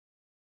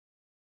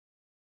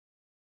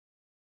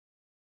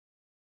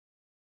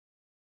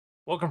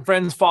Welcome,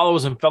 friends,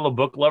 followers, and fellow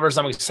book lovers.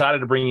 I'm excited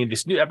to bring you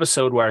this new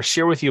episode where I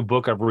share with you a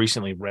book I've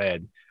recently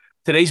read.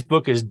 Today's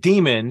book is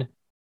Daemon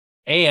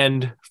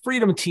and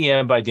Freedom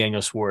TM by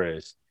Daniel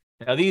Suarez.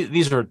 Now,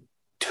 these are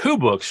two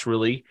books,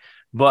 really,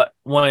 but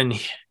when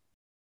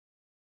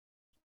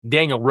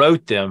Daniel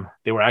wrote them,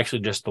 they were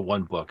actually just the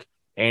one book.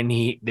 And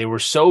they were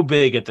so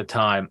big at the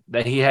time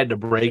that he had to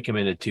break them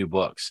into two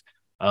books.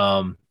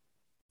 Phenomenal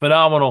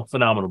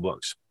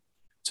books.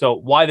 So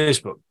why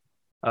this book?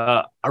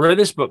 I read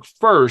this book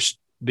first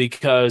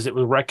because it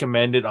was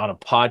recommended on a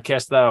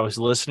podcast that I was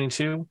listening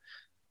to.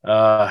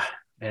 And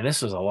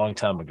this was a long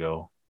time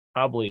ago,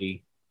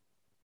 probably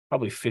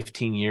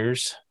 15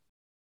 years,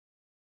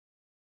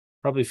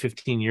 probably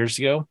 15 years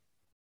ago.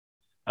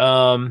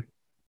 The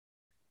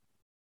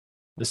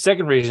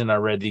second reason I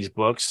read these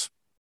books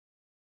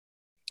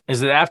is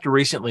that after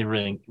recently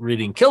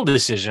reading Kill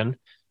Decision,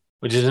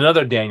 which is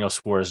another Daniel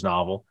Suarez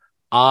novel,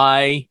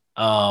 I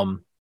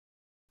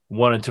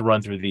wanted to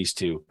run through these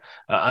two.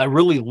 I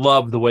really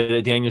love the way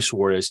that Daniel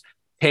Suarez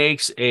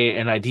takes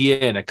an idea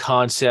and a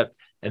concept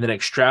and then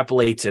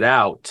extrapolates it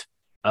out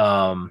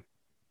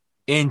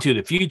into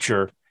the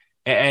future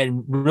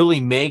and really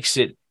makes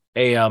it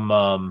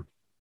really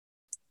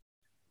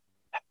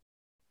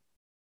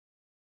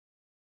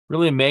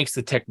makes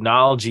the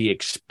technology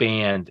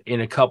expand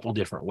in a couple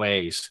different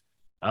ways.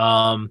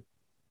 And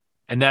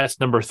that's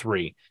number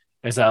three,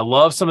 is I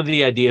love some of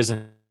the ideas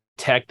and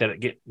tech that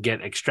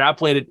get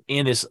extrapolated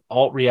in this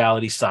alt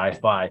reality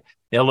sci-fi.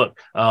 Now, look,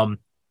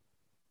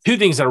 two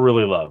things that I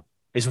really love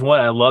is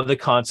one, I love the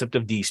concept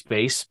of D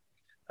space,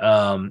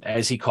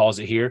 as he calls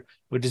it here,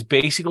 which is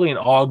basically an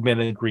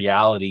augmented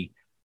reality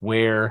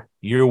where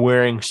you're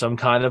wearing some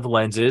kind of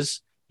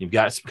lenses, you've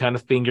got some kind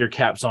of finger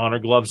caps on or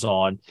gloves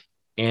on,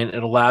 and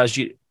it allows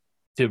you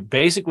to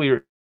basically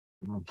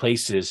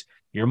replaces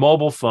your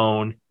mobile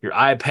phone, your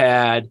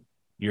iPad,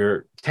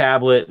 your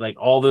tablet, like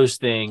all those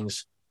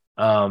things.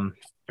 It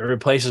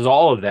replaces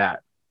all of that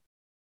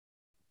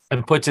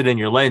and puts it in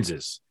your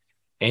lenses.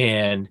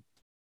 And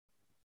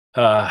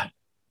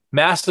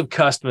massive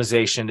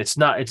customization. It's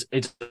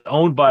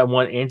owned by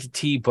one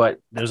entity, but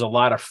there's a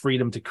lot of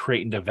freedom to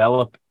create and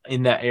develop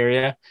in that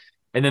area.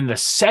 And then the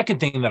second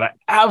thing that I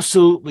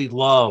absolutely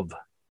love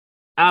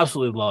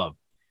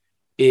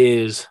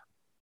is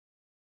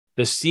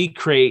the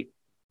Secret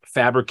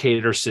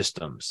fabricator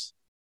systems.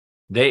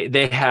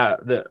 They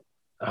have the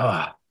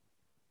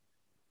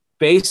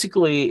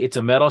basically it's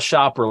a metal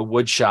shop or a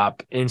wood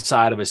shop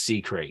inside of a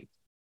sea crate,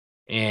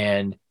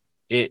 and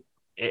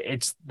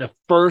it's the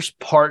first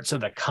parts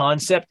of the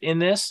concept in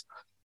this,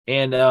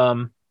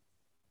 and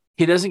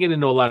he doesn't get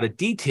into a lot of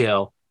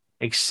detail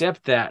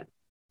except that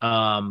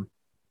the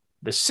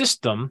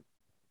system,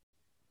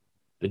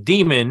 the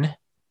Daemon,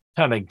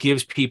 kind of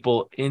gives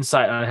people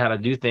insight on how to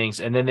do things,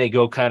 and then they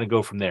go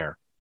from there.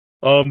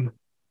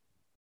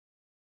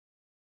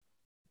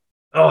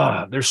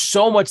 There's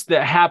so much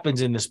that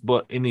happens in these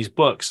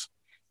books.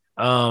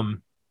 Let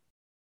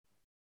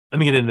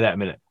me get into that in a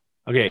minute.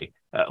 Okay,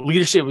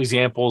 leadership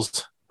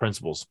examples,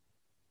 principles.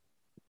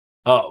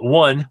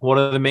 One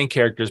of the main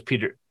characters,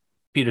 Peter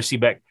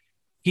Seebeck,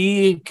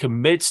 he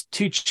commits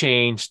to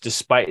change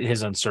despite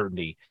his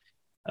uncertainty.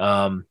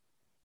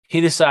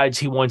 He decides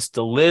he wants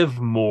to live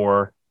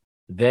more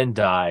than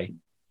die,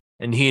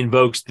 and he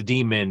invokes the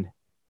Daemon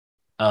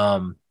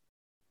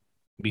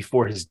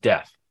before his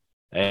death.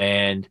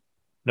 And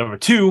number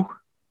two,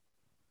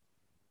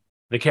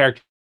 the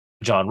character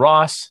John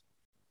Ross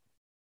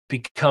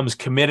becomes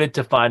committed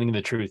to finding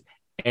the truth,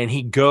 and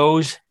he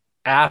goes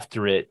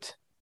after it,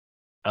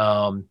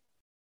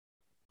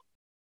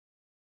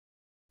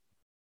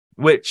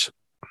 which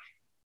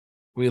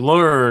we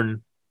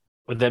learn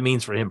what that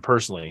means for him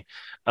personally.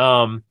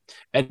 And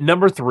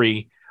number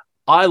three,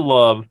 I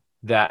love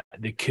that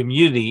the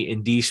community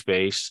in D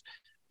space,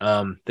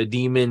 the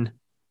Daemon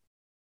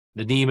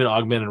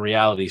augmented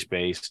reality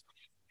space,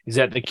 is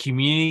that the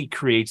community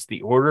creates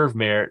the order of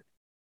merit,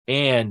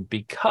 and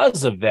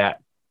because of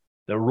that,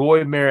 the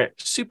Roy Merritt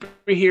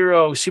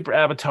superhero, super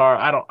avatar,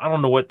 I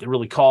don't know what to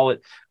really call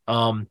it,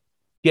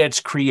 gets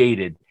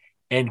created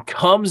and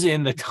comes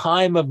in the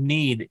time of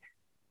need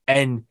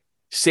and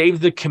saves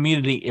the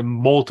community in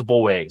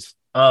multiple ways.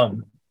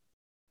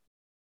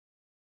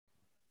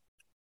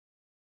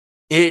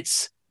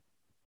 It's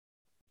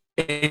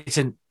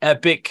an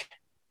epic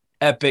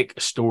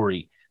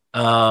story.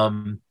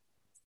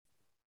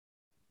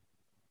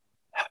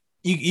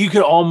 You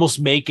could almost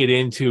make it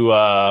into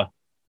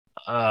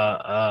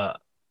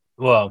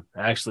well,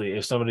 actually,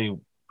 if somebody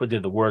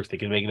did the work, they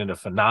can make it into a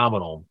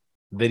phenomenal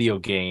video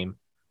game,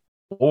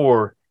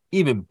 or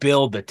even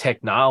build the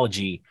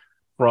technology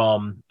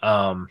from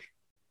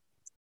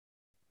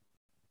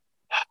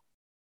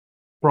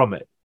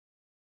it.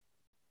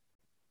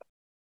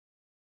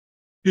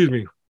 Excuse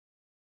me,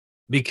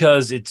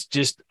 because it's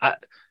just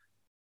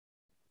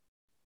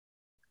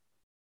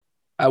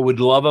I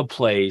would love a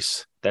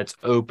place that's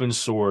open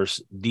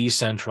source,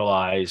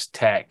 decentralized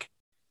tech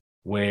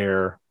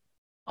where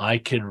I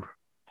could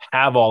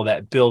have all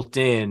that built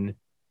in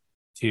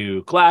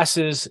to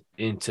glasses,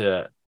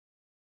 into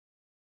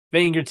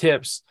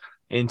fingertips,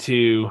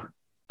 into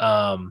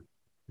the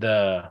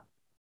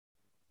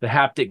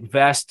haptic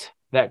vest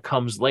that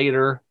comes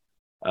later.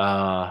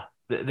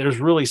 There's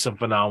really some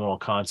phenomenal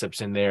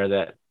concepts in there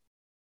that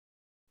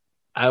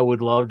I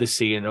would love to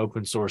see an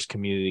open source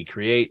community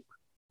create.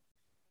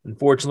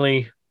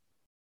 Unfortunately,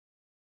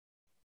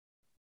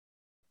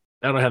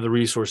 I don't have the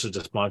resources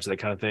to sponsor that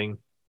kind of thing,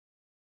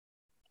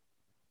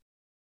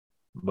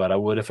 but I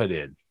would if I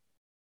did.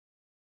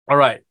 All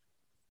right.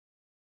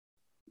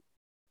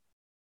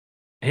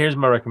 Here's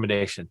my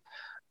recommendation.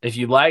 If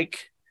you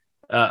like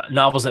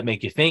novels that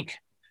make you think,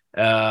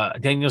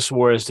 Daniel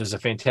Suarez does a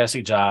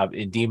fantastic job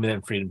in Demon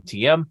and Freedom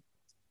TM,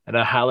 and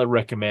I highly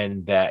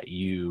recommend that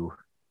you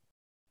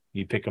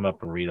pick them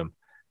up and read them.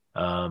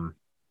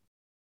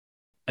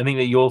 I think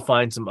that you'll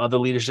find some other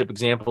leadership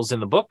examples in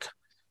the book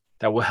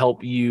that will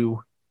help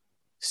you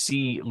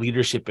see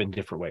leadership in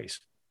different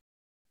ways.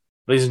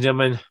 Ladies and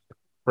gentlemen,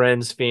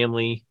 friends,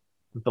 family,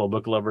 fellow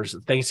book lovers,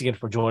 thanks again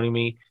for joining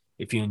me.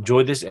 If you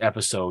enjoyed this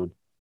episode,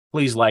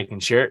 please like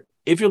and share it.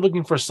 If you're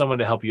looking for someone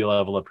to help you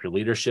level up your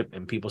leadership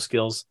and people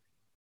skills,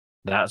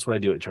 that's what I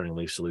do at Turning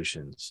Leaf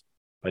Solutions.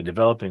 By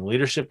developing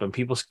leadership and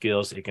people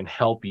skills, it can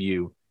help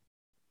you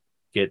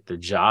get the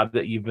job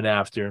that you've been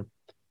after,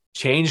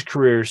 change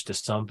careers to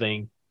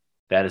something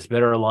that is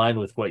better aligned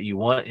with what you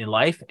want in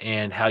life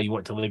and how you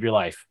want to live your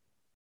life.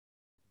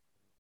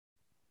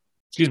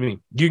 Excuse me.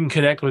 You can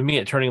connect with me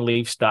at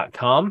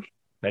turningleafs.com.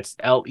 That's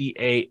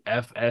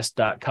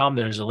LEAFS.com.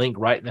 There's a link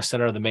right in the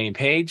center of the main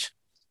page,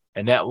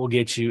 and that will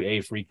get you a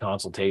free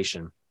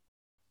consultation.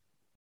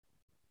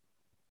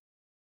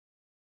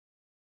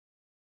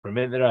 For a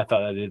minute there, I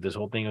thought I did this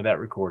whole thing without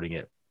recording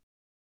it.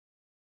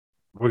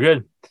 We're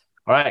good.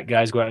 All right,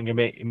 guys, go out and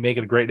make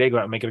it a great day. Go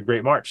out and make it a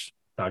great March.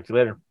 Talk to you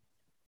later.